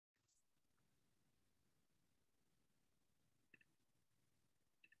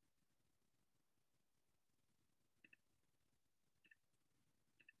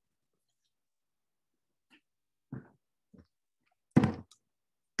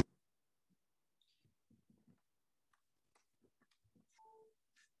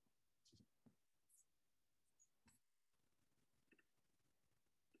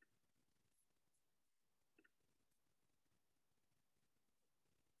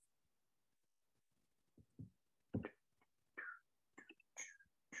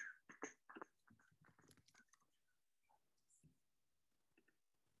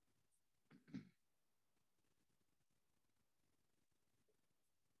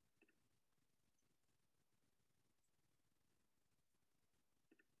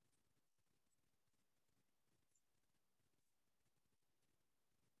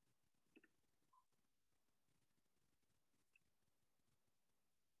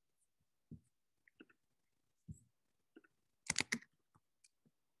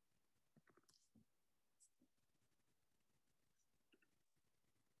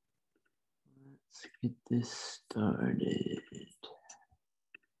Let's get this started.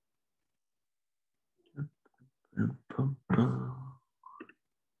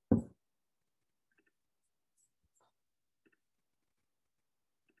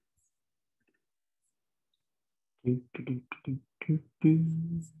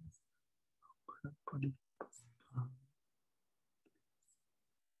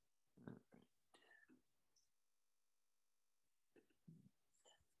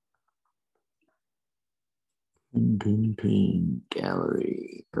 Pin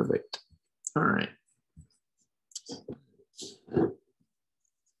gallery. Perfect. All right.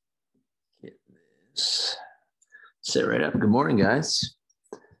 Get this. Sit right up. Good morning, guys.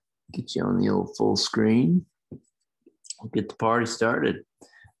 Get you on the old full screen. We'll get the party started.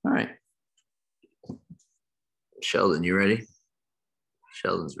 All right. Sheldon, you ready?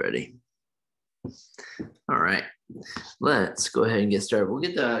 Sheldon's ready. All right. Let's go ahead and get started. We'll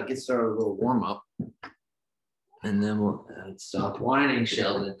get started with a little warm up. And then we'll stop whining,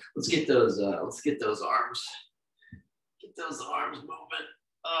 Sheldon. Let's get those arms. Get those arms moving.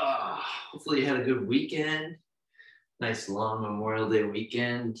 Hopefully you had a good weekend. Nice long Memorial Day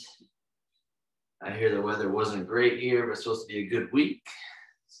weekend. I hear the weather wasn't great here, but it's supposed to be a good week.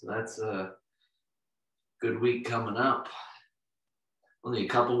 So that's a good week coming up. Only a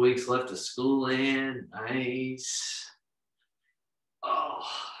couple weeks left of school in. Nice. Oh,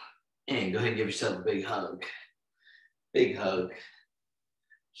 and go ahead and give yourself a big hug. Big hug.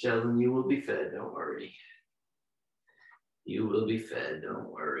 Sheldon, you will be fed, don't worry. You will be fed, don't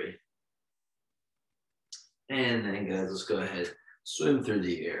worry. And then, guys, let's go ahead. Swim through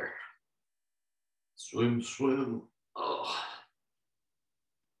the air. Swim, swim. Oh.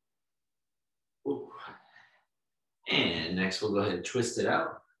 Ooh. And next, we'll go ahead and twist it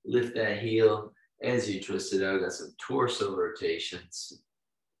out. Lift that heel. As you twist it out, got some torso rotations.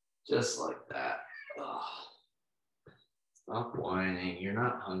 Just like that. Oh. Stop whining. You're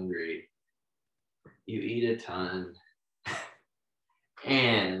not hungry. You eat a ton.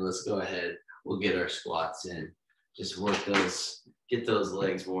 And let's go ahead. We'll get our squats in. Just work those, get those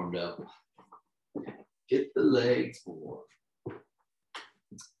legs warmed up. Get the legs warm.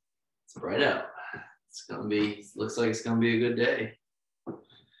 Spread out. It's gonna be, looks like it's gonna be a good day.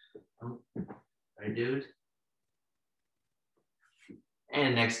 Oh, right, dude?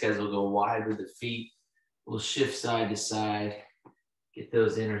 And next, guys, we'll go wide with the feet. We'll shift side to side. Get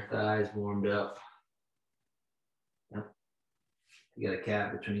those inner thighs warmed up. Yep. You got a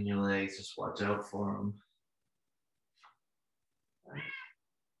cat between your legs, just watch out for them.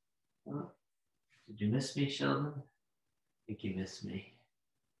 Oh, did you miss me, Sheldon? I think you missed me.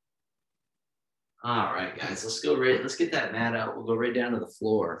 All right, guys, let's get that mat out. We'll go right down to the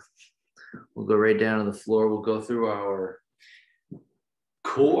floor. We'll go through our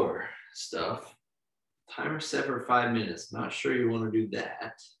core stuff. Timer set for 5 minutes. Not sure you want to do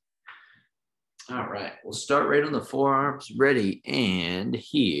that. All right, we'll start right on the forearms. Ready, and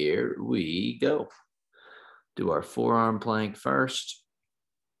here we go. Do our forearm plank first,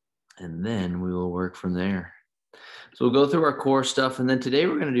 and then we will work from there. So we'll go through our core stuff, and then today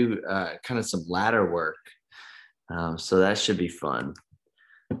we're going to do kind of some ladder work. So that should be fun.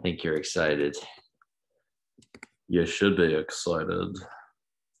 I think you're excited. You should be excited.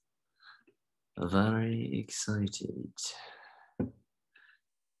 Very excited.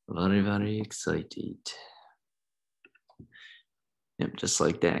 Very, very excited. Yep, just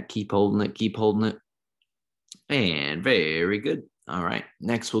like that. Keep holding it, keep holding it. And very good. All right,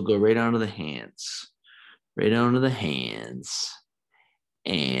 next we'll go right onto the hands. Right onto the hands.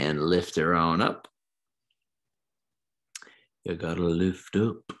 And lift her on up. You gotta lift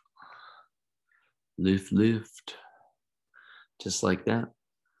up. Lift, lift. Just like that.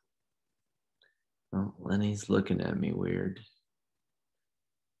 Oh, Lenny's looking at me weird. I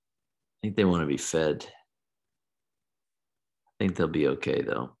think they want to be fed. I think they'll be okay,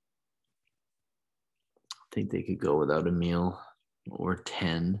 though. I think they could go without a meal or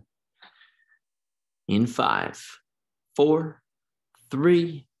 10. In 5, 4,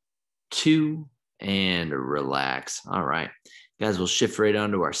 3, 2, and relax. All right. Guys, we'll shift right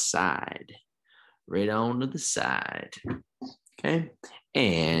onto our side. Right onto the side. Okay.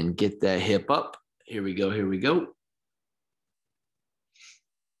 And get that hip up. Here we go. Here we go.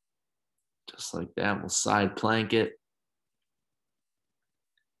 Just like that. We'll side plank it.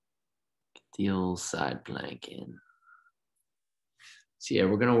 Get the old side plank in. So yeah,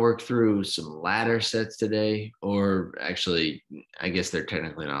 we're going to work through some ladder sets today, or actually, I guess they're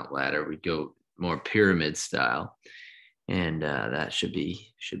technically not ladder. We go more pyramid style, and that should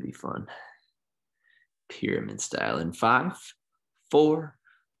be fun. Pyramid style in 5, 4,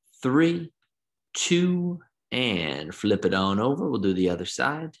 3, 2, and flip it on over. We'll do the other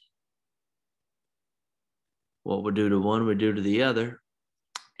side. What we'll do to one, we'll do to the other.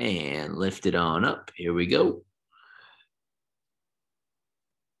 And lift it on up. Here we go.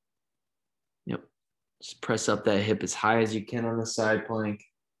 Yep. Just press up that hip as high as you can on the side plank.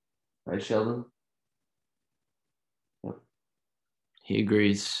 Right, Sheldon? Yep. He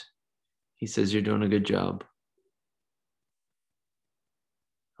agrees. He says you're doing a good job.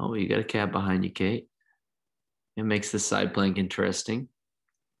 Oh, you got a cat behind you, Kate. It makes the side plank interesting.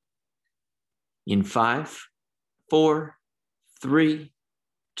 In 5, 4, 3,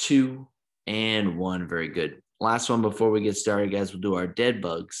 2, and 1. Very good. Last one before we get started, guys, we'll do our dead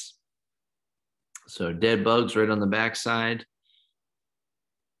bugs. So dead bugs right on the back side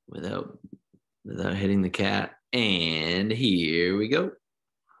without hitting the cat. And here we go.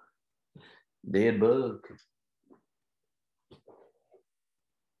 Dead bug.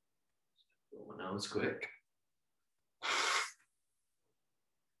 Oh, that was quick.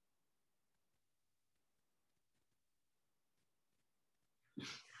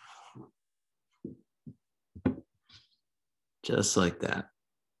 Just like that.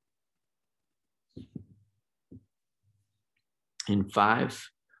 In 5,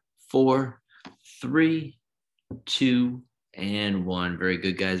 4, 3, 2, and 1. Very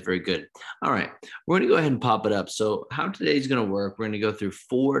good, guys. Very good. All right. We're going to go ahead and pop it up. So how today's going to work, we're going to go through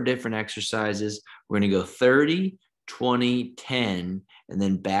 4 different exercises. We're going to go 30, 20, 10, and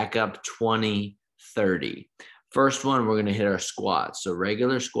then back up 20, 30. First one, we're going to hit our squats. So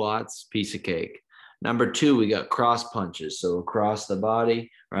regular squats, piece of cake. Number 2, we got cross punches. So across the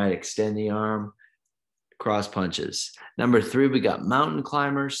body, right? Extend the arm, cross punches. Number 3, we got mountain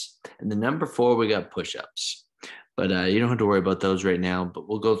climbers. And then number 4, we got push-ups. But you don't have to worry about those right now. But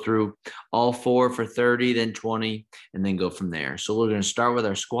we'll go through all 4 for 30, then 20, and then go from there. So we're going to start with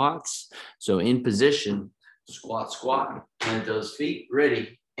our squats. So in position, squat, squat. Plant those feet,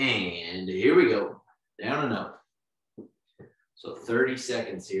 ready. And here we go. Down and up. So 30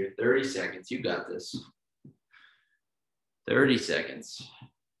 seconds here, 30 seconds. You got this. 30 seconds.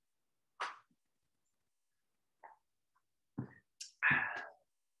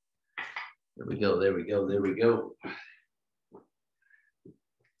 There we go, there we go, there we go.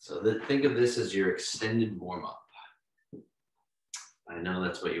 So think of this as your extended warm-up. I know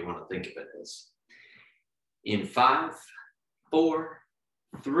that's what you want to think of it as. In 5, 4,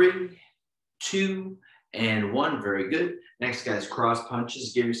 3, 2, and 1. Very good. Next, guys, cross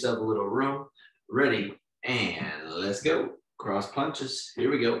punches. Give yourself a little room. Ready, and let's go. Cross punches. Here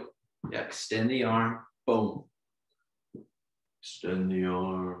we go. Yeah, extend the arm. Boom. Extend the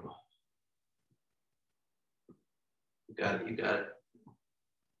arm. You got it, you got it.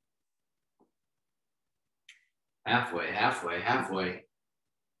 Halfway, halfway, halfway.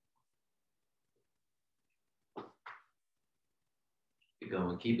 Keep it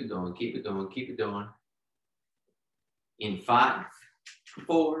going, keep it going, keep it going, keep it going. In 5,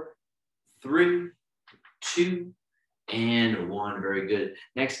 4, 3, 2, and 1. Very good.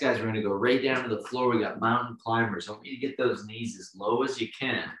 Next, guys, we're going to go right down to the floor. We got mountain climbers. I want you to get those knees as low as you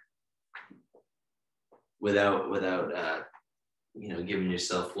can without giving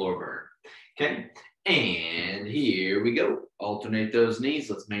yourself floor burn. Okay. And here we go. Alternate those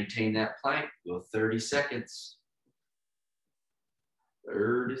knees. Let's maintain that plank. Go 30 seconds.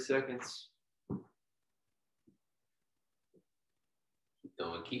 30 seconds. Keep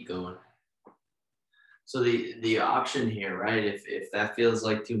going, keep going. So the option here, right? If that feels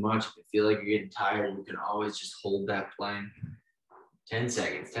like too much, if you feel like you're getting tired, you can always just hold that plank. 10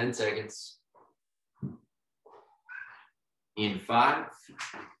 seconds, 10 seconds. In 5,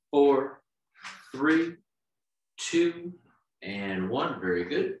 4, 3, 2, and 1. Very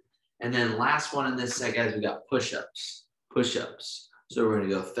good. And then last one in this set, guys, we got push-ups. Push-ups. So we're going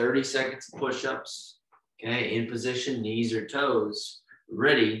to go 30 seconds of push-ups. Okay, in position, knees or toes.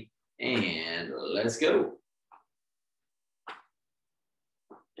 Ready, and let's go.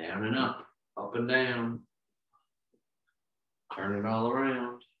 Down and up and down. Turn it all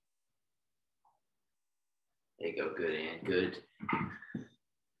around. There you go, good, Ann, good.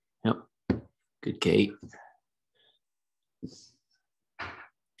 Yep, good, Kate.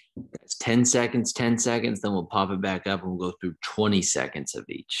 That's 10 seconds, 10 seconds, then we'll pop it back up and we'll go through 20 seconds of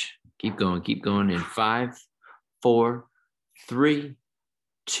each. Keep going in 5, 4, 3,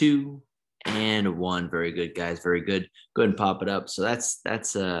 2, and 1. Very good, guys, very good. Go ahead and pop it up. So that's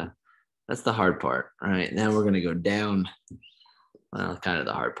the hard part. All right, now we're gonna go down. Well, kind of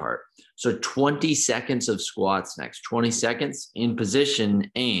the hard part. So 20 seconds of squats next. 20 seconds in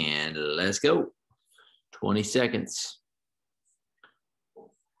position, and let's go. 20 seconds.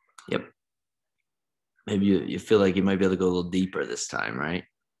 Yep. Maybe you feel like you might be able to go a little deeper this time, right?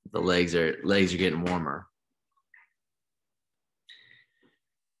 The legs are getting warmer.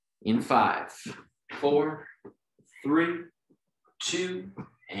 In 5, 4, 3, 2,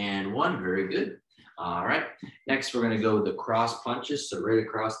 and 1. Very good. All right. Next, we're going to go with the cross punches. So right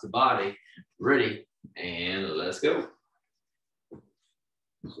across the body. Ready, and let's go.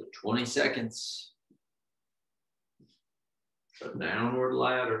 So 20 seconds. So downward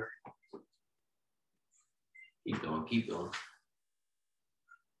ladder. Keep going, keep going.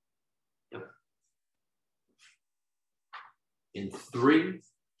 Yep. In 3,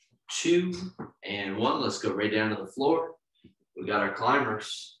 2, and 1. Let's go right down to the floor. We got our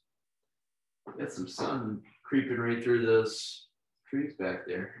climbers. Got some sun creeping right through those trees back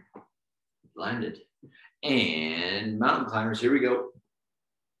there. Blinded. And mountain climbers, here we go.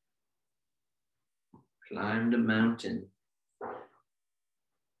 Climbed a mountain.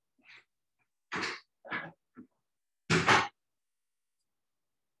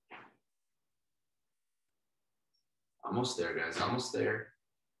 Almost there, guys, almost there.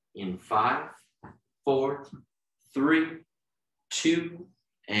 In 5, 4, 3, 2,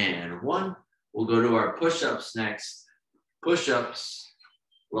 and 1. We'll go to our push-ups next. Push-ups.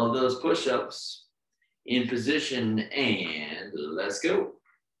 Love those push-ups. In position, and let's go.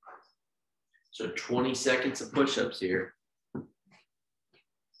 So 20 seconds of push-ups here.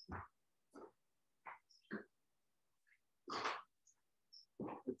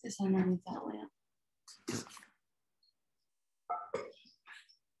 Put this underneath that lamp.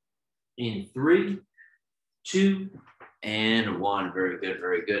 In 3, 2, and 1. Very good,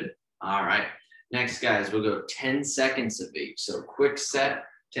 very good. All right. Next, guys, we'll go 10 seconds of each. So quick set,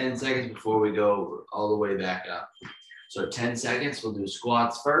 10 seconds before we go all the way back up. So 10 seconds, we'll do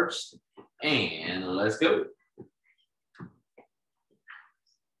squats first, and let's go.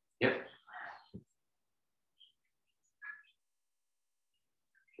 Yep.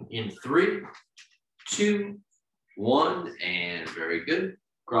 In 3, 2, 1, and very good.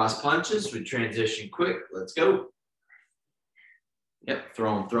 Cross punches, we transition quick. Let's go. Yep,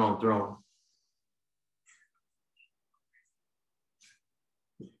 throw them, throw them, throw them.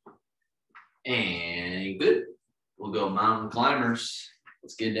 And good. We'll go mountain climbers.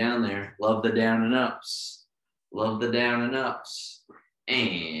 Let's get down there. Love the down and ups. Love the down and ups.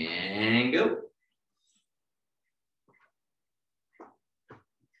 And go.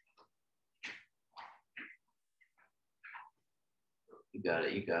 You got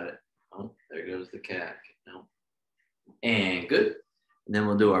it, you got it. Oh, there goes the cat. No. And good. And then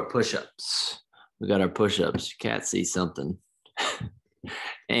we'll do our push-ups. We got our push-ups. Cat sees something.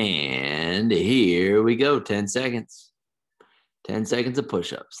 And here we go, 10 seconds. 10 seconds of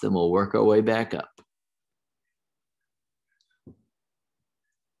push-ups. Then we'll work our way back up.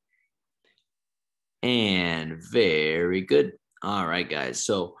 And very good. All right, guys.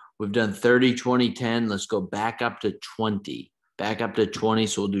 So we've done 30, 20, 10. Let's go back up to 20. Back up to 20.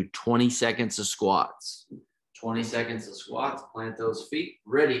 So we'll do 20 seconds of squats. 20 seconds of squats. Plant those feet.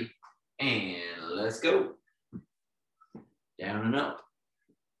 Ready. And let's go. Down and up.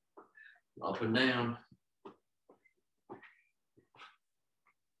 Up and down.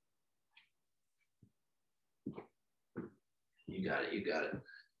 You got it, you got it.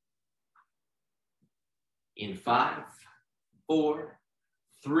 In 5, 4,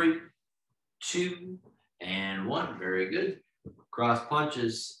 3, 2, and 1. Very good. Cross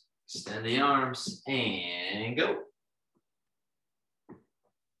punches, extend the arms, and go.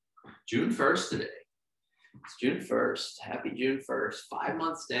 June 1st today. It's June 1st. Happy June 1st. 5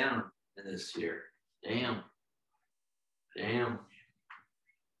 months down in this year. Damn. Damn.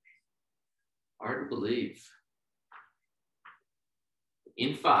 Hard to believe.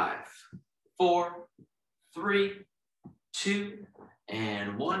 In 5, 4, 3, 2,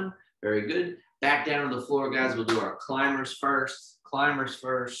 and 1. Very good. Back down to the floor, guys. We'll do our climbers first. Climbers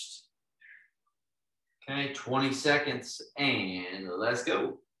first. Okay, 20 seconds, and let's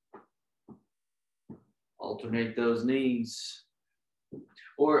go. Alternate those knees.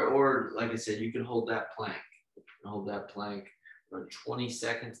 Or like I said, you can hold that plank. Hold that plank for 20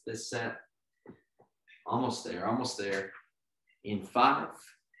 seconds this set. Almost there, almost there. In 5,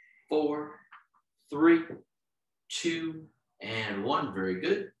 4, 3, 2, and 1. Very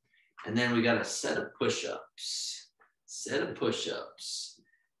good. And then we got a set of push-ups. Set of push-ups.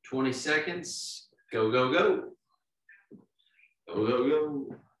 20 seconds. Go, go, go. Go, go,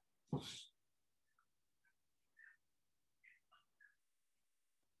 go.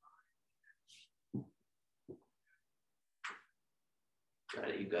 Got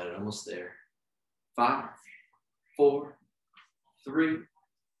it, you got it, almost there. 5, 4, 3,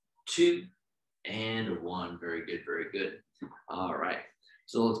 2, and 1. Very good, very good. All right.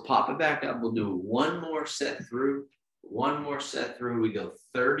 So let's pop it back up. We'll do one more set through. One more set through. We go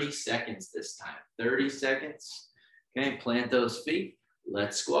 30 seconds this time. 30 seconds. Okay, plant those feet.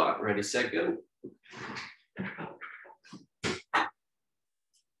 Let's squat. Ready, set, go.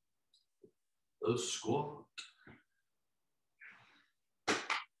 Let's squat.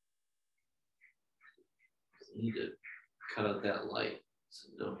 You need to cut out that light so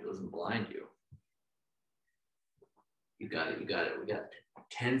it doesn't blind you. You got it, you got it. We got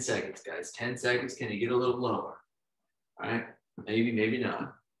 10 seconds, guys. 10 seconds. Can you get a little lower? All right, maybe, maybe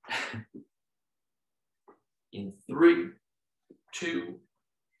not. In 3, 2,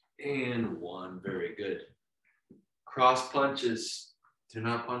 and 1. Very good. Cross punches. Do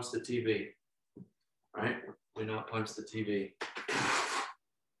not punch the TV. All right? Do not punch the TV.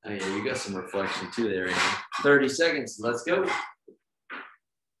 Oh yeah, you got some reflection too there, Amy. 30 seconds. Let's go.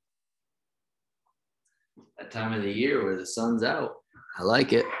 That time of the year where the sun's out. I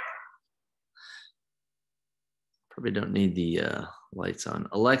like it. Probably don't need the lights on.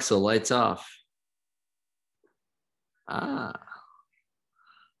 Alexa, lights off. Ah.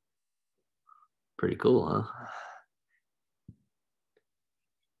 Pretty cool, huh?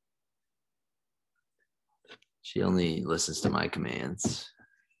 She only listens to my commands.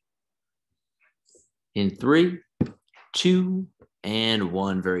 In 3, 2, and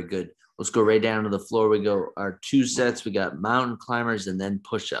 1. Very good. Let's go right down to the floor. We go our 2 sets. We got mountain climbers and then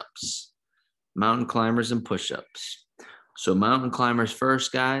push-ups. Mountain climbers and push-ups. So mountain climbers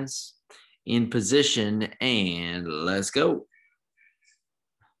first, guys. In position, and let's go.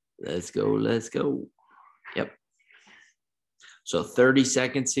 Let's go, let's go. Yep. So 30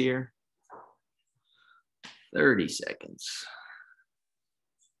 seconds here. 30 seconds.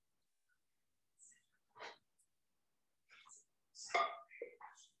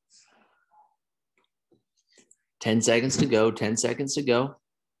 Ten seconds to go. 10 seconds to go.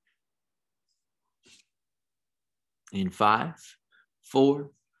 In 5, 4,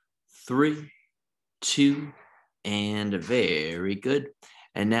 3, 2, and very good.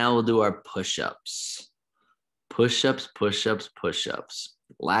 And now we'll do our push-ups. Push-ups, push-ups, push-ups.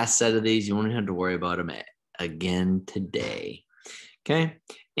 Last set of these, you won't have to worry about them again today. Okay,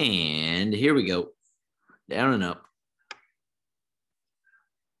 and here we go. Down and up.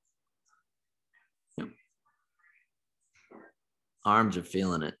 Yep. Arms are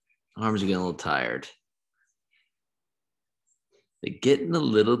feeling it. Arms are getting a little tired. They're getting a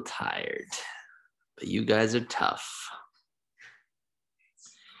little tired, but you guys are tough.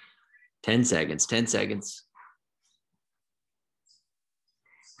 10 seconds, 10 seconds.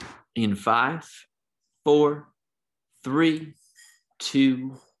 In 5, 4, 3,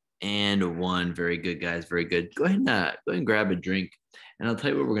 2, and 1. Very good, guys. Very good. Go ahead and grab a drink, and I'll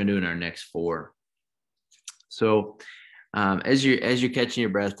tell you what we're gonna do in our next 4. So, as you're catching your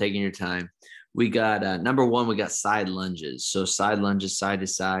breath, taking your time, we got number 1. We got side lunges. So side lunges, side to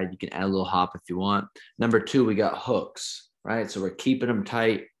side. You can add a little hop if you want. Number 2, we got hooks. Right, so we're keeping them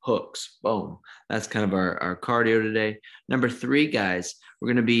tight. Hooks, boom. That's kind of our cardio today. Number 3, guys, we're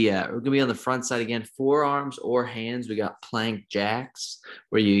gonna be on the front side again, forearms or hands. We got plank jacks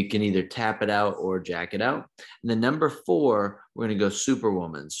where you can either tap it out or jack it out. And then number 4, we're gonna go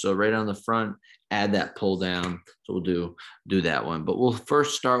superwoman. So right on the front, add that pull down. So we'll do that one. But we'll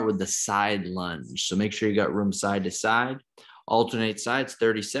first start with the side lunge. So make sure you got room side to side. Alternate sides,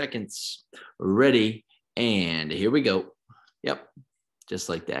 30 seconds. Ready, and here we go. Yep, just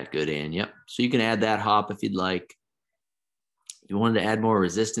like that. Good, and yep. So you can add that hop if you'd like. If you wanted to add more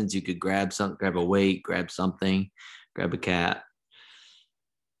resistance, you could grab a weight, grab something, grab a cat,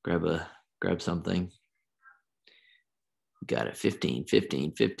 grab something. Got it. 15,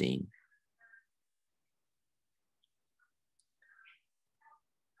 15, 15.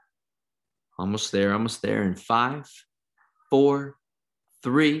 Almost there, almost there. In 5, 4,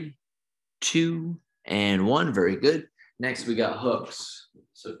 3, 2, and 1. Very good. Next, we got hooks.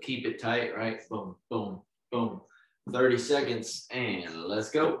 So keep it tight, right? Boom, boom, boom. 30 seconds, and let's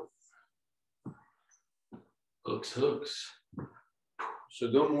go. Hooks, hooks.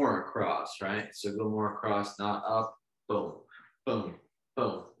 So go more across, right? So go more across, not up. Boom, boom,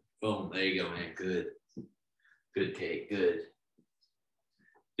 boom, boom. There you go, man. Good. Good, Kate. Good.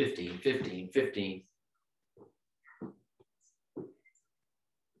 15, 15, 15.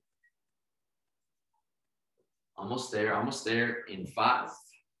 Almost there, almost there. In 5,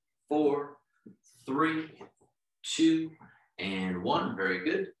 4, 3, 2, and 1. Very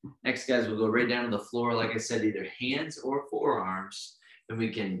good. Next, guys, we'll go right down to the floor. Like I said, either hands or forearms. And we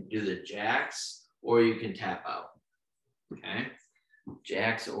can do the jacks or you can tap out. Okay?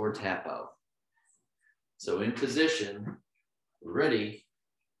 Jacks or tap out. So in position, ready,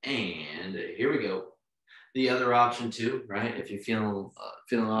 and here we go. The other option too, right? If you're feeling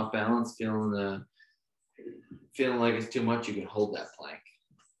off balance, feeling like it's too much, you can hold that plank.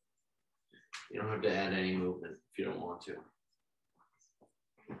 You don't have to add any movement if you don't want to.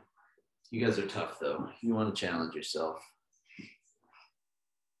 You guys are tough though. You want to challenge yourself.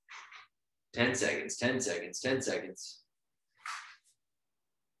 10 seconds, 10 seconds, 10 seconds.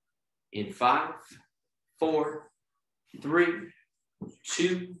 In 5, 4, 3,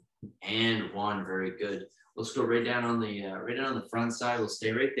 2, and 1. Very good. Let's go right down on the front side. We'll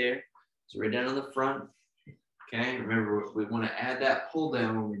stay right there. So right down on the front. Okay. Remember, we want to add that pull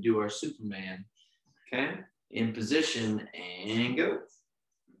down when we do our Superman. Okay. In position and go.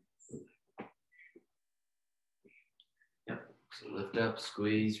 Yep. So lift up,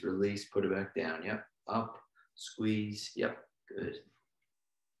 squeeze, release, put it back down. Yep. Up, squeeze. Yep. Good.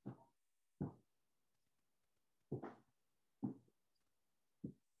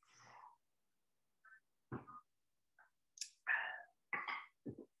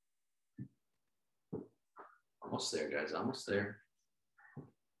 Almost there, guys. Almost there.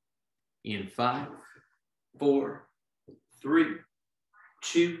 In 5, 4, 3,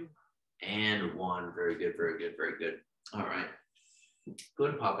 2, and 1. Very good, very good, very good. All right. Go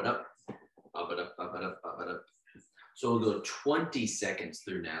ahead and pop it up. Pop it up, pop it up, pop it up. So we'll go 20 seconds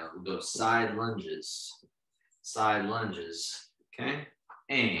through now. We'll go side lunges. Side lunges. Okay.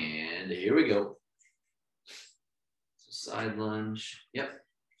 And here we go. So side lunge. Yep.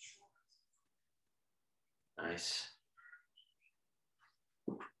 Nice.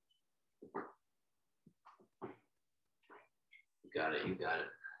 You got it, you got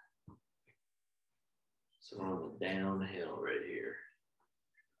it. So on the downhill right here.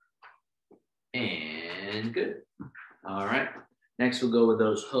 And good. All right. Next we'll go with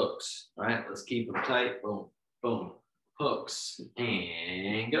those hooks. All right, let's keep them tight. Boom, boom. Hooks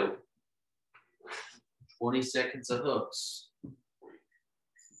and go. 20 seconds of hooks.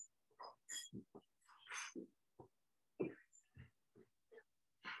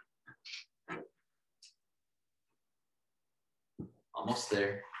 Almost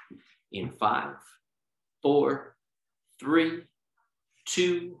there. In 5, 4, 3,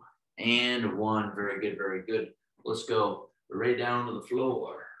 2, and 1. Very good, very good. Let's go right down to the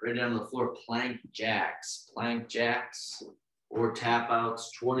floor. Right down to the floor. Plank jacks. Plank jacks or tap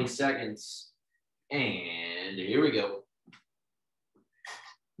outs. 20 seconds. And here we go.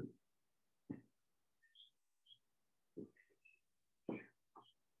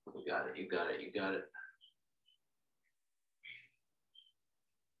 You got it, you got it, you got it.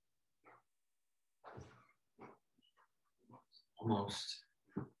 Almost.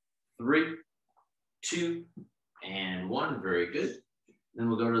 3, 2, and 1. Very good. Then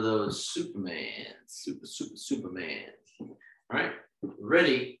we'll go to those Superman. Superman. All right.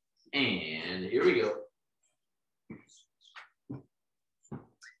 Ready. And here we go. Here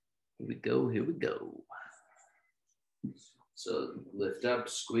we go. Here we go. So lift up,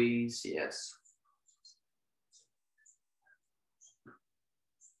 squeeze. Yes.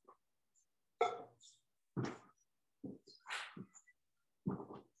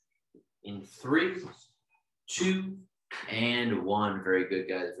 In 3, 2, and 1. Very good,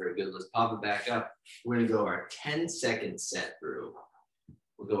 guys. Very good. Let's pop it back up. We're going to go our 10-second set through.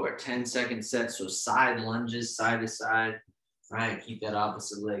 We'll go our 10-second set. So side lunges, side to side. All right. Keep that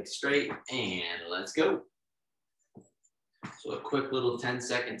opposite leg straight. And let's go. So a quick little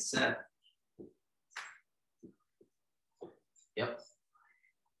 10-second set. Yep.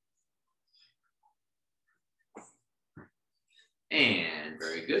 And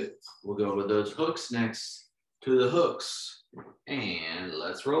very good. We'll go with those hooks next to the hooks. And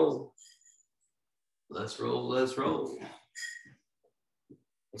let's roll. Let's roll, let's roll.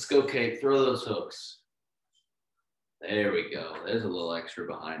 Let's go, Kate. Throw those hooks. There we go. There's a little extra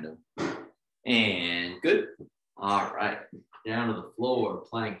behind them. And good. All right. Down to the floor.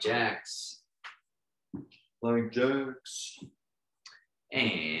 Plank jacks. Plank jacks.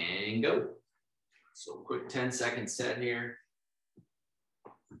 And go. So quick 10-second set here.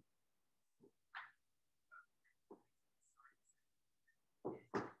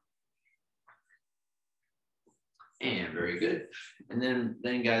 And very good. And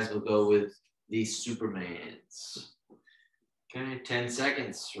then guys, we'll go with these Supermans. Okay, 10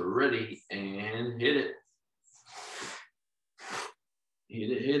 seconds. Ready and hit it.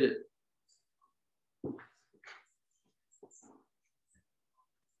 Hit it, hit it.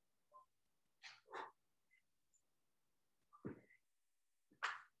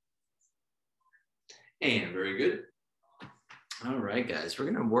 And very good. All right, guys, we're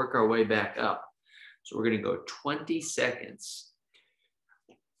going to work our way back up. So we're going to go 20 seconds.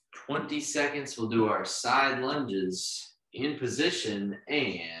 20 seconds, we'll do our side lunges in position,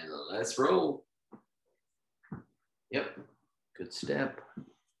 and let's roll. Yep, good step.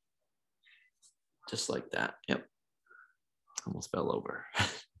 Just like that, yep. Almost fell over.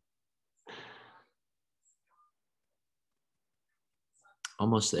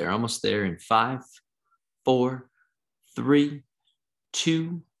 Almost there in 5, 4, 3,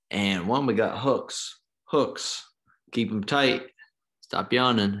 2, and 1. We got hooks. Keep them tight. Stop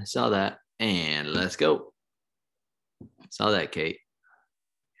yawning. I saw that. And let's go. Saw that, Kate.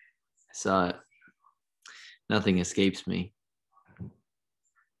 I saw it. Nothing escapes me.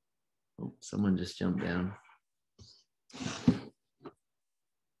 Oh, someone just jumped down.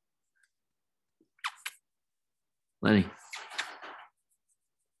 Lenny.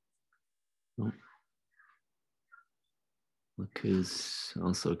 Oh. Look who's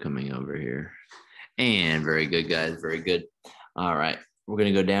also coming over here. And very good, guys. Very good. All right. We're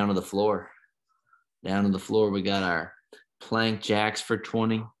going to go down to the floor. Down to the floor, we got our plank jacks for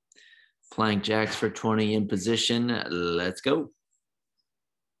 20. Plank jacks for 20 in position. Let's go.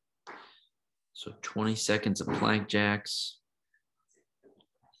 So 20 seconds of plank jacks.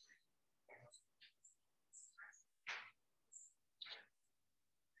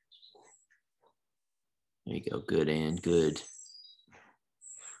 There you go. Good and good.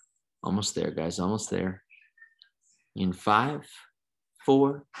 Almost there, guys. Almost there. In 5,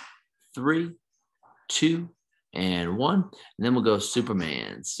 4, 3, 2, and 1. And then we'll go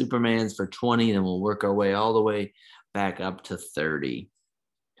Superman. Superman's for 20. Then we'll work our way all the way back up to 30.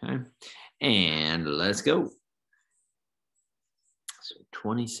 Okay. And let's go. So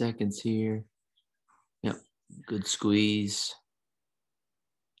 20 seconds here. Yep. Good squeeze.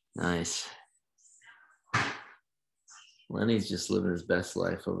 Nice. Lenny's just living his best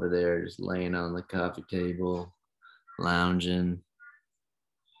life over there, just laying on the coffee table, lounging.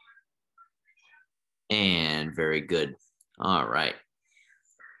 And very good. All right.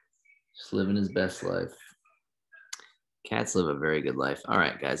 Just living his best life. Cats live a very good life. All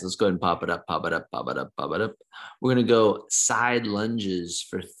right, guys, let's go ahead and pop it up, pop it up, pop it up, pop it up. We're going to go side lunges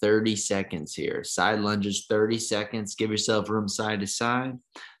for 30 seconds here. Side lunges, 30 seconds. Give yourself room side to side.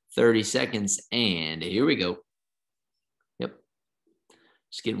 30 seconds, and here we go. Yep.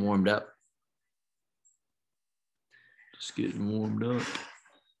 Just getting warmed up. Just getting warmed up.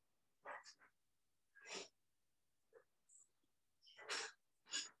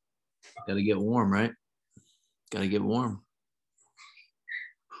 Got to get warm, right? Got to get warm.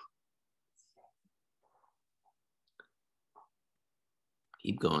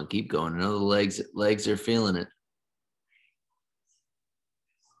 Keep going, keep going. I know the legs are feeling it.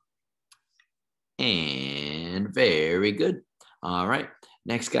 And very good. All right.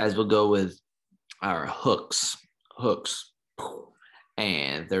 Next, guys, we'll go with our hooks. Hooks.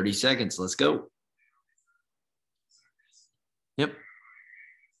 And 30 seconds. Let's go. Yep.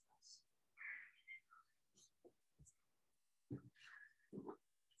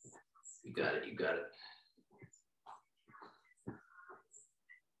 You got it. You got it.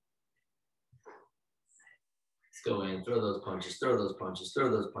 Let's go in. Throw those punches. Throw those punches. Throw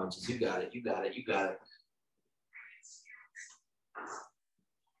those punches. You got it. You got it. You got it.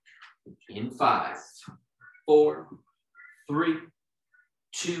 In 5, 4, 3,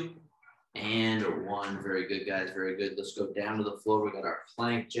 2, and 1. Very good, guys. Very good. Let's go down to the floor. We got our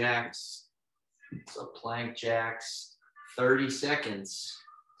plank jacks. So plank jacks, 30 seconds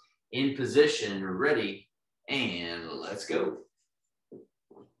in position, ready, and let's go.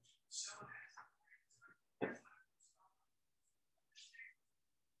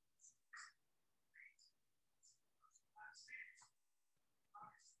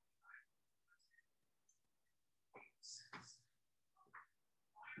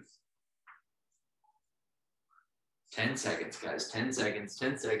 Ten seconds, guys. 10 seconds.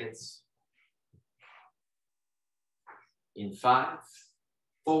 10 seconds. In 5,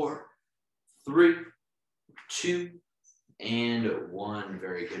 4, 3, 2, and 1.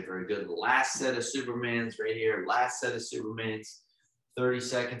 Very good, very good. Last set of Supermans right here. Last set of Supermans. 30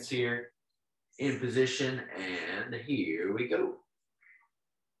 seconds here in position, and here we go.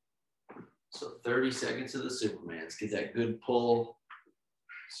 So 30 seconds of the Supermans. Get that good pull.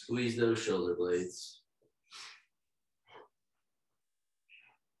 Squeeze those shoulder blades.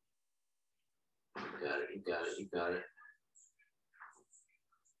 You got it, you got it, you got it.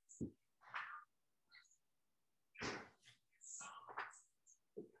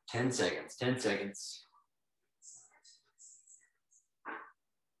 Ten seconds, 10 seconds.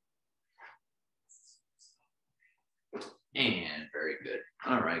 And very good.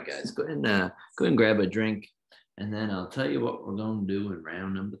 All right, guys, go ahead and grab a drink, and then I'll tell you what we're going to do in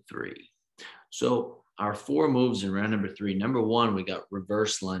round number 3. So our 4 moves in round number 3. Number 1, we got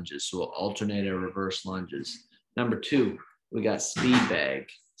reverse lunges. So we'll alternate our reverse lunges. Number 2, we got speed bag.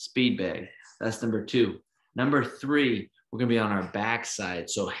 Speed bag. That's number 2. Number 3, we're going to be on our backside.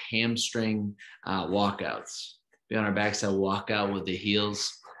 So hamstring walkouts. Be on our backside walkout with the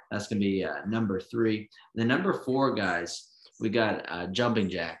heels. That's going to be number 3. Then number 4, guys, we got jumping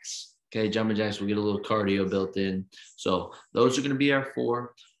jacks. Okay, jumping jacks, we'll get a little cardio built in. So those are going to be our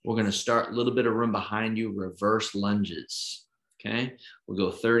 4. We're going to start a little bit of room behind you, reverse lunges. Okay, we'll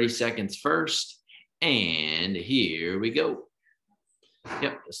go 30 seconds first. And here we go.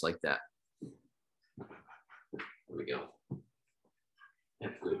 Yep, just like that. There we go.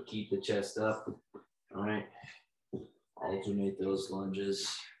 Yep, good. Keep the chest up. All right. Alternate those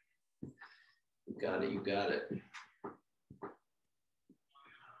lunges. You got it. You got it.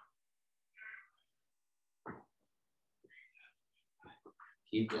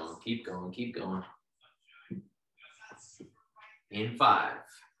 Keep going, keep going, keep going. In 5,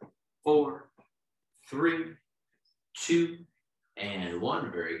 4, 3, 2, and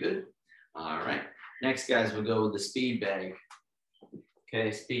 1. Very good. All right. Next, guys, we'll go with the speed bag.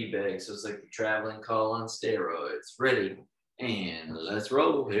 Okay, speed bag. So it's like the traveling call on steroids. Ready, and let's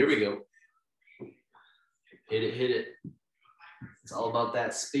roll. Here we go. Hit it, hit it. It's all about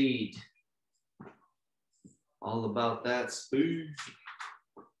that speed. All about that speed.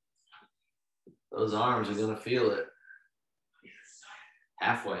 Those arms are going to feel it.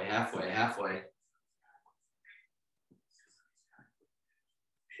 Halfway, halfway, halfway.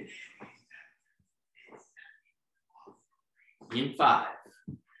 In 5,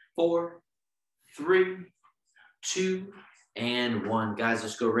 4, 3, 2, and 1. Guys,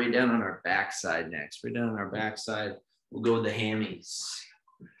 let's go right down on our backside next. Right down on our backside. We'll go with the hammies.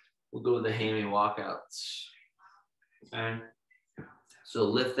 We'll go with the hammy walkouts. Okay. So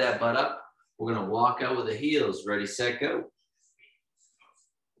lift that butt up. We're going to walk out with the heels. Ready, set, go.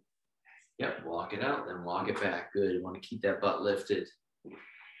 Yep, walk it out, then walk it back. Good. You want to keep that butt lifted.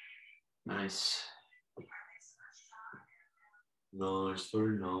 Nice. Nice,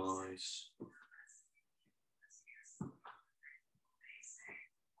 very nice.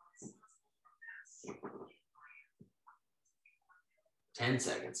 Ten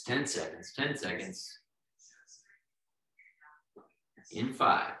seconds, 10 seconds, 10 seconds. In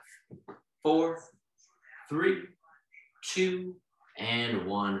 5, 4, 3, 2, and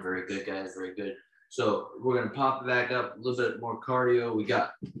 1. Very good, guys. Very good. So we're going to pop it back up, a little bit more cardio. We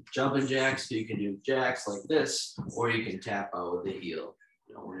got jumping jacks. So you can do jacks like this, or you can tap out with the heel.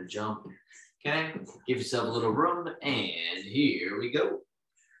 You don't want to jump. Okay. Give yourself a little room. And here we go.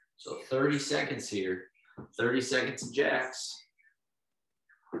 So 30 seconds here. 30 seconds of jacks.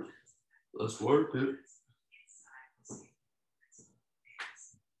 Let's work it.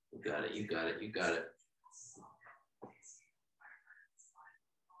 You got it. You got it. You got it.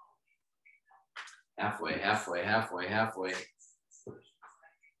 Halfway, halfway, halfway, halfway.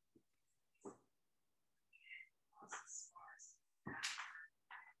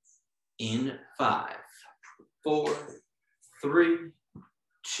 In 5, 4, 3,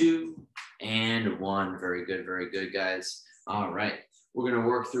 2, and 1. Very good, guys. All right. We're going to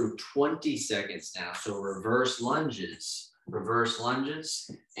work through 20 seconds now. So reverse lunges,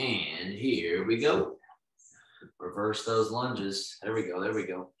 and here we go. Reverse those lunges. There we go, there we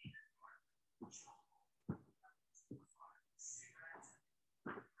go.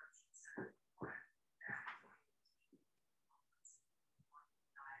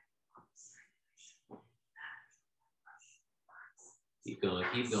 Keep going,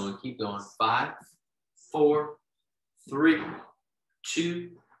 keep going, keep going. 5, 4, 3,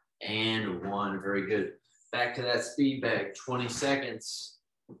 2, and 1. Very good. Back to that speed bag. 20 seconds.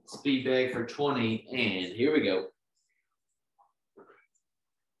 Speed bag for 20. And here we go.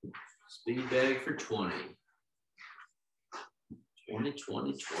 Speed bag for 20. 20, 20,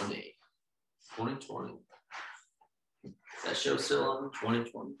 20. 2020. Is that show still on?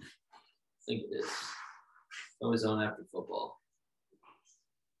 2020? I think it is. Always on after football.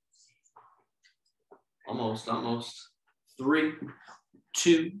 Almost. 3,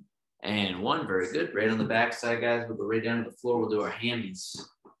 2, and 1. Very good. Right on the back side, guys. We'll go right down to the floor. We'll do our hammies.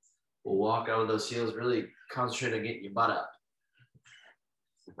 We'll walk out with those heels. Really concentrate on getting your butt up.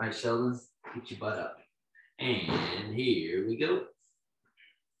 All right, Sheldon, get your butt up. And here we go.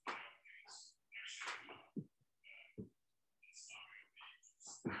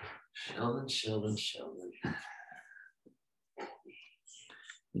 Sheldon.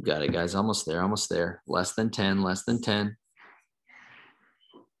 You got it, guys. Almost there. Less than 10.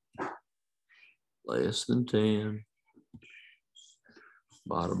 Less than 10.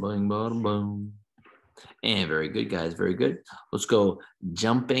 Bada bing, bada boom. And very good, guys. Very good. Let's go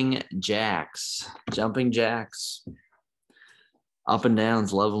jumping jacks. Jumping jacks. Up and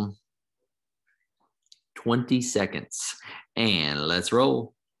downs, love them. 20 seconds. And let's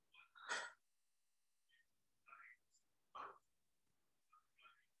roll.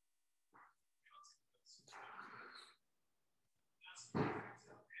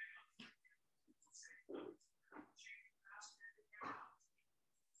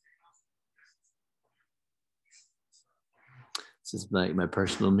 This is my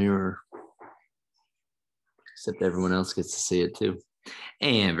personal mirror. Except everyone else gets to see it too.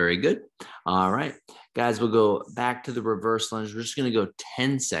 And very good. All right. Guys, we'll go back to the reverse lunge. We're just going to go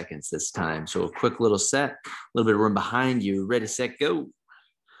 10 seconds this time. So a quick little set, a little bit of room behind you. Ready, set, go.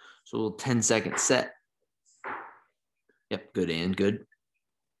 So a little 10-second set. Yep, good and good.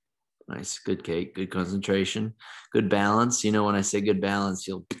 Nice, good, Kate. Good concentration. Good balance. You know, when I say good balance,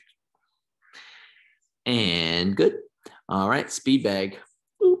 you'll... And good. All right, speed bag.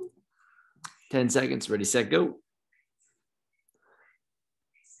 Boop. 10 seconds. Ready, set, go.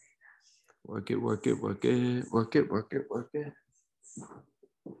 Work it, work it, work it, work it, work it, work it.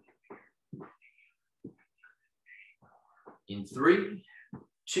 In 3,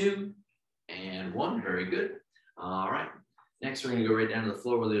 2, and 1. Very good. All right. Next, we're going to go right down to the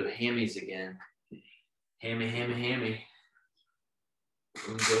floor. We'll do hammies again. Hammy, hammy, hammy. I'm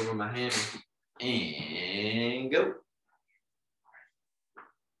going to go over my hammy. And go.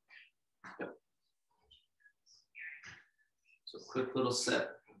 So quick little set of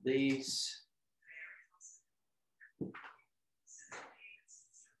these.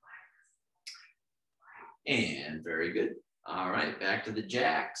 And very good. All right, back to the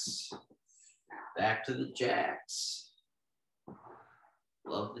jacks. Back to the jacks.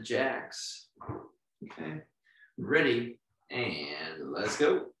 Love the jacks. Okay, ready, and let's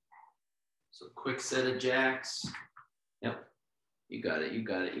go. So quick set of jacks. Yep, you got it, you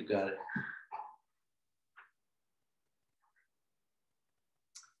got it, you got it.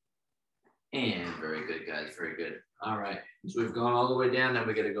 And very good, guys, very good. All right, so we've gone all the way down, now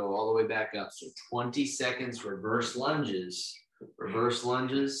we got to go all the way back up. So 20 seconds reverse lunges,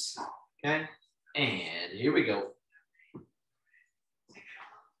 okay? And here we go.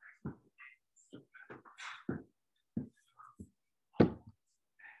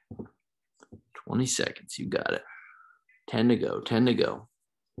 "20 seconds, you got it. 10 to go, 10 to go.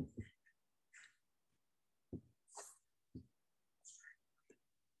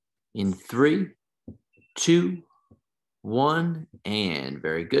 In 3, 2, 1, and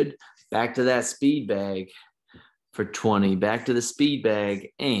very good. Back to that speed bag for 20. Back to the speed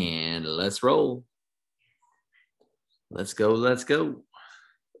bag, and let's roll. Let's go, let's go.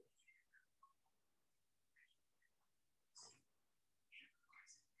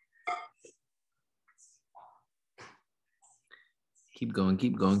 Keep going,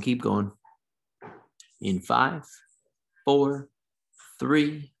 keep going, keep going. In 5, 4,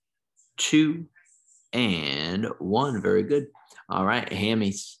 3, 2, and 1. Very good. All right,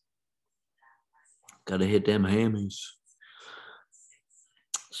 hammies. Gotta hit them hammies.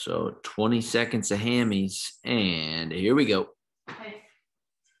 So 20 seconds of hammies, and here we go. Hey.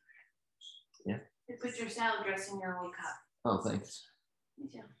 Yeah. You put your salad dressing in your little cup. Oh, thanks. Me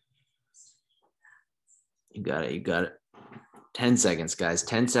too. You got it, you got it. 10 seconds, guys,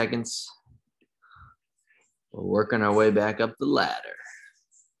 10 seconds. We're working our way back up the ladder.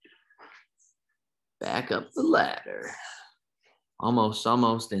 Back up the ladder. Almost,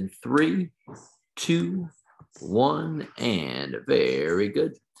 almost in 3, 2, 1, and very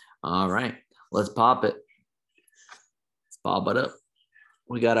good. All right, let's pop it. Let's pop it up.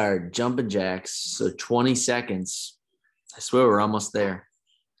 We got our jumping jacks, so 20 seconds. I swear we're almost there.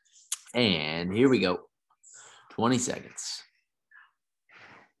 And here we go. 20 seconds.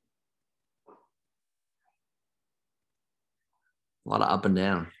 A lot of up and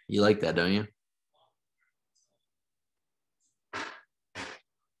down. You like that, don't you?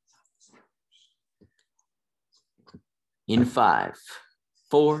 In 5,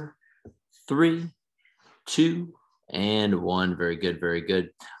 4, 3, 2, and 1. Very good, very good.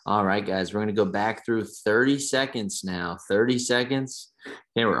 All right, guys, we're going to go back through 30 seconds now. 30 seconds.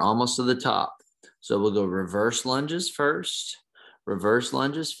 Okay, we're almost to the top. So we'll go reverse lunges first. Reverse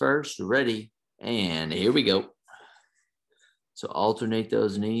lunges first. Ready, and here we go. So alternate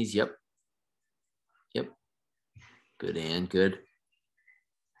those knees. Yep. Yep. Good and good.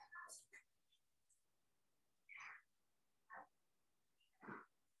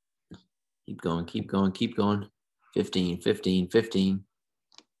 Keep going, keep going, keep going. 15, 15, 15.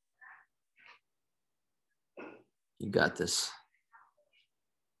 You got this.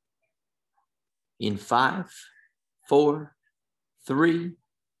 In 5, 4, 3,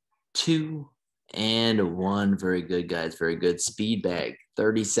 2, and 1. Very good, guys. Very good. Speed bag.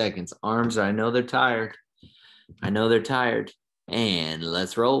 30 seconds. Arms, I know they're tired. I know they're tired. And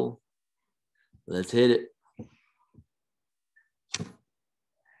let's roll. Let's hit it.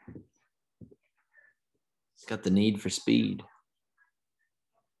 Got the need for speed.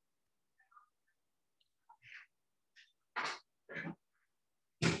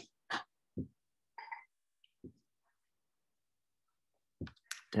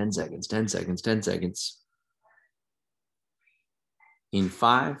 Ten seconds, 10 seconds, 10 seconds. In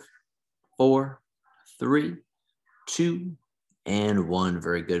 5, 4, 3, 2, and 1.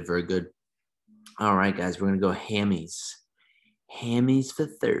 Very good, very good. All right, guys, we're going to go hammies. Hammies for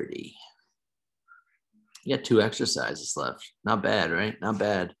 30. You got 2 exercises left. Not bad, right? Not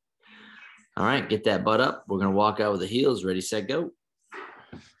bad. All right, get that butt up. We're going to walk out with the heels. Ready, set, go.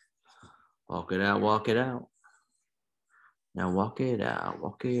 Walk it out, walk it out. Now walk it out,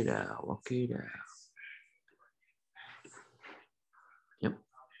 walk it out, walk it out. Yep.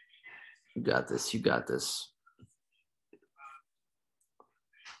 You got this, you got this.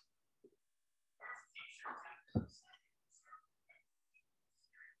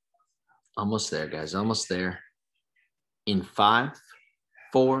 Almost there, guys, almost there. In 5,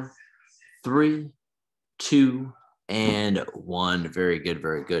 4, 3, 2, and 1. Very good,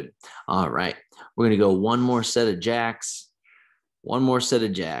 very good. All right, we're gonna go one more set of jacks. One more set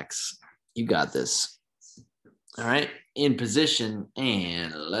of jacks. You got this. All right, in position,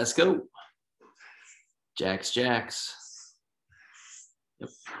 and let's go. Jacks, jacks. Yep.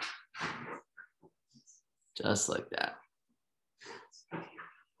 Just like that.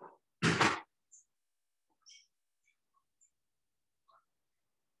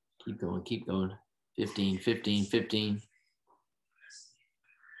 Keep going, keep going. 15, 15, 15.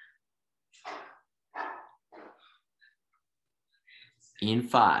 In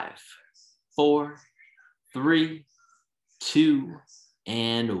 5, 4, 3, 2,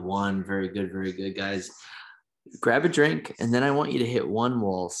 and 1. Very good, guys. Grab a drink, and then I want you to hit one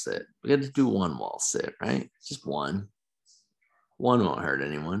wall sit. We got to do one wall sit, right? Just one. One won't hurt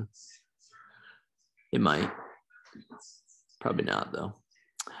anyone. It might. Probably not, though.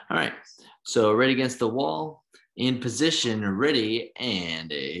 All right. So ready against the wall, in position, ready,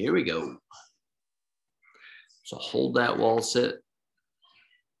 and here we go. So hold that wall sit.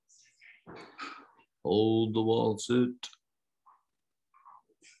 Hold the wall sit.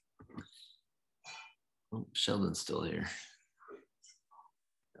 Oh, Sheldon's still here.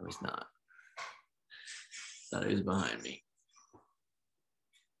 No, he's not. Thought he was behind me.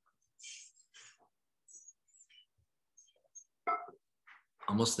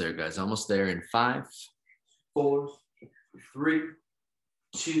 Almost there, guys. Almost there in 5, 4, 3,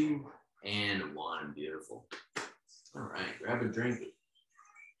 2, and 1. Beautiful. All right, grab a drink.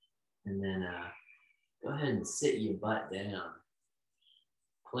 And then go ahead and sit your butt down.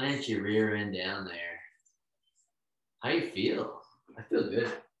 Plant your rear end down there. How you feel? I feel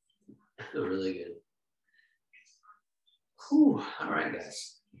good. I feel really good. Whew. All right,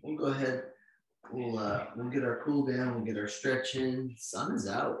 guys. We'll go ahead. We'll get our cool down. We'll get our stretch in. Sun is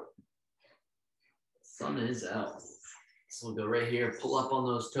out. Sun is out. So we'll go right here. Pull up on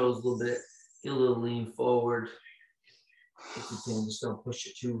those toes a little bit. Get a little lean forward. If you can, just don't push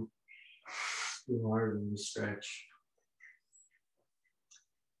it too hard when you stretch.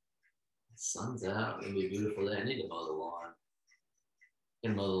 The sun's out. It's gonna be a beautiful day. I need to mow the lawn.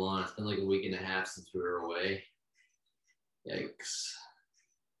 I'm gonna mow the lawn. It's been like a week and a half since we were away. Yikes.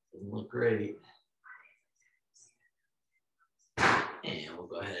 Doesn't look great. And we'll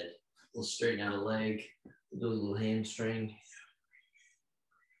go ahead. We'll straighten out a leg. We'll do a little hamstring.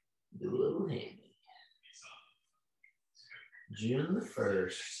 Do a little hammy. June the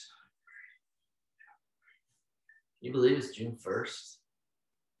 1st. Can you believe it's June 1st?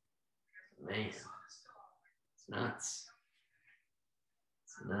 Man, it's nuts.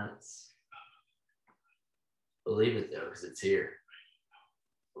 It's nuts. Believe it though, because it's here.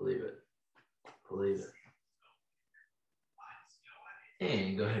 Believe it. Believe it.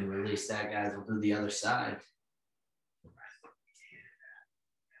 And go ahead and release that, guys. We'll do the other side.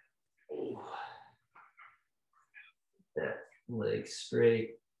 Oh. That leg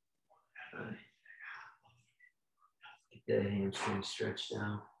straight. Right. Get that hamstring stretched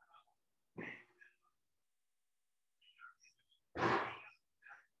out.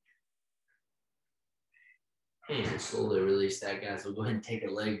 And slowly release that, guys. We'll go ahead and take a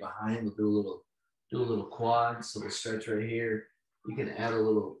leg behind. We'll do a little quad. So we'll stretch right here. You can add a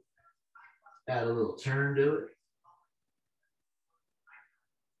little turn to it.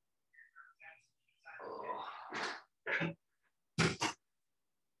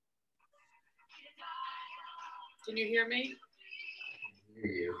 Can you hear me? I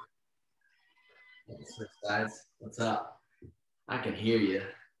hear you. Switch sides. What's up? I can hear you.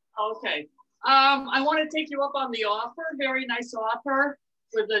 Okay. I want to take you up on the offer. Very nice offer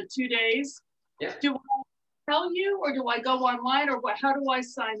for the 2 days. Yeah. Do I tell you, or do I go online, or what? How do I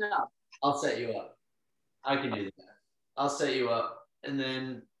sign up? I'll set you up. I can do that. I'll set you up, and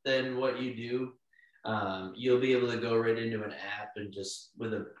then what you do, you'll be able to go right into an app, and just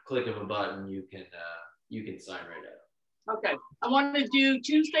with a click of a button, you can sign right up. Okay. I want to do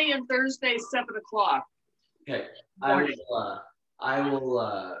Tuesday and Thursday, 7 o'clock. Okay. I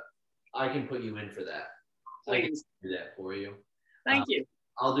can put you in for that. Please. I can do that for you. Thank you.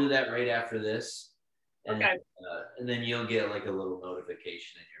 I'll do that right after this. And, Okay. And then you'll get like a little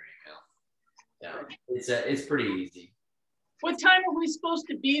notification in your email. Yeah. It's pretty easy. What time are we supposed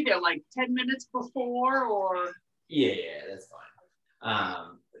to be there? Like 10 minutes before, or? Yeah, that's fine.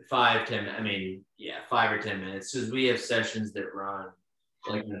 5 or 10 minutes. Because we have sessions that run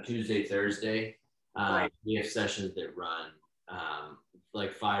like on Tuesday, Thursday. Right. We have sessions that run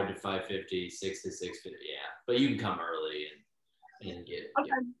like 5 to 5:50, 6 to 6:50. Yeah, but you can come early and get. Okay.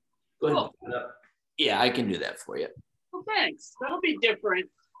 Yeah. Go ahead. Cool. Yeah, I can do that for you. Well, thanks. That'll be different.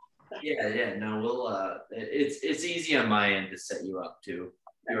 Yeah. No, we'll. It's easy on my end to set you up too.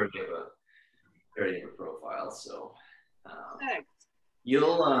 You already have a profile, so. Thanks.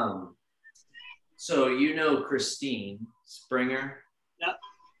 You'll So you know Christine Springer. Yep.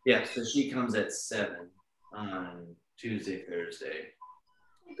 Yeah. So she comes at 7 on Tuesday, Thursday.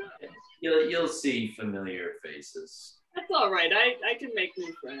 Okay. You'll see familiar faces. That's all right. I can make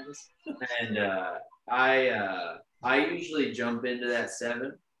new friends. And I usually jump into that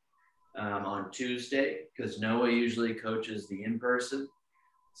 7 on Tuesday because Noah usually coaches the in-person.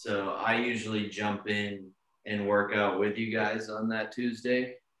 So I usually jump in and work out with you guys on that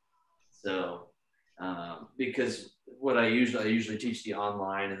Tuesday. So because what I usually teach the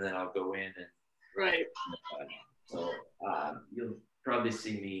online, and then I'll go in and Right. So you'll probably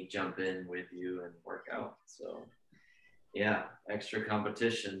see me jump in with you and work out. So yeah, extra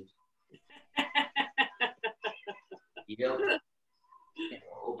competition. Yep.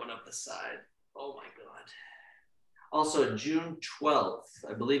 Open up the side. Oh my God. Also, June 12th,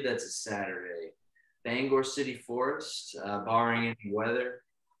 I believe that's a Saturday. Bangor City Forest, barring any weather,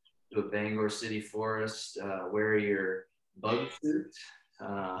 do a Bangor City Forest, wear your bug suit.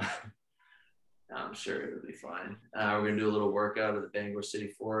 I'm sure it'll be fine. We're going to do a little workout at the Bangor City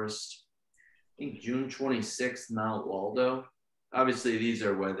Forest. I think June 26th, Mount Waldo. Obviously, these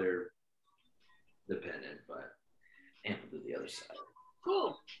are weather dependent, but and we'll do the other side.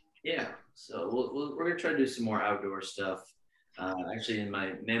 Cool. Yeah, so we're going to try to do some more outdoor stuff. Actually, in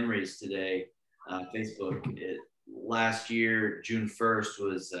my memories today, Facebook, last year, June 1st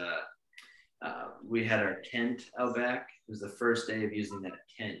was, we had our tent out back. It was the first day of using that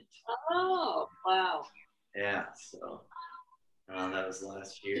tent. Oh, wow. Yeah, so that was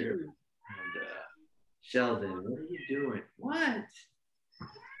last year. And Sheldon, what are you doing? What?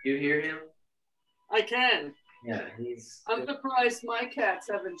 You hear him? I can. Yeah, I'm surprised my cats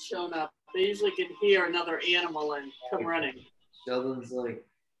haven't shown up. They usually can hear another animal and come running. Sheldon's like,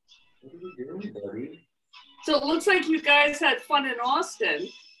 what are you doing, buddy? So it looks like you guys had fun in Austin.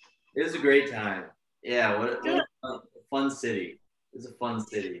 It was a great time. Yeah, what a fun city. It was a fun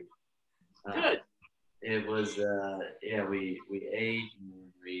city. Good. It was, we ate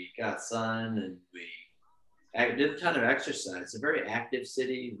and we got sun and we did a ton of exercise. It's a very active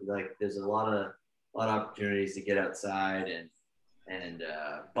city. Like there's a lot of opportunities to get outside and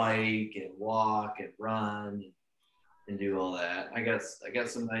bike and walk and run and do all that. I got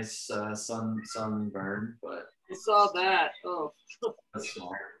some nice sunburn, but I saw that. Oh, that's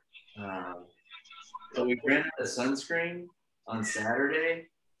smart. So we rented a sunscreen on Saturday,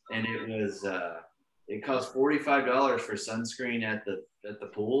 and it cost $45 for sunscreen at the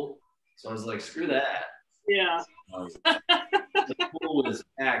pool. So I was like, screw that. Yeah. The pool was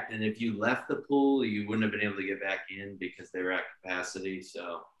packed, and if you left the pool, you wouldn't have been able to get back in because they were at capacity.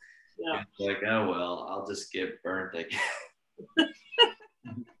 So yeah, like, oh well, I'll just get burnt again.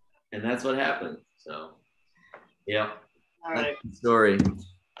 And that's what happened. So, yeah. All right. Story.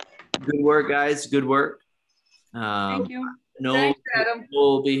 Good work, guys. Good work. Thank you. No, thanks, Adam.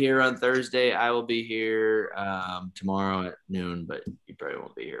 We'll be here on Thursday. I will be here tomorrow at noon, but you probably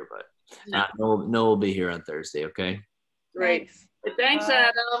won't be here. But no, we'll be here on Thursday. Okay. Great. Thanks,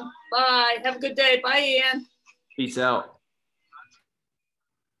 Adam. Bye. Have a good day. Bye, Ian. Peace out.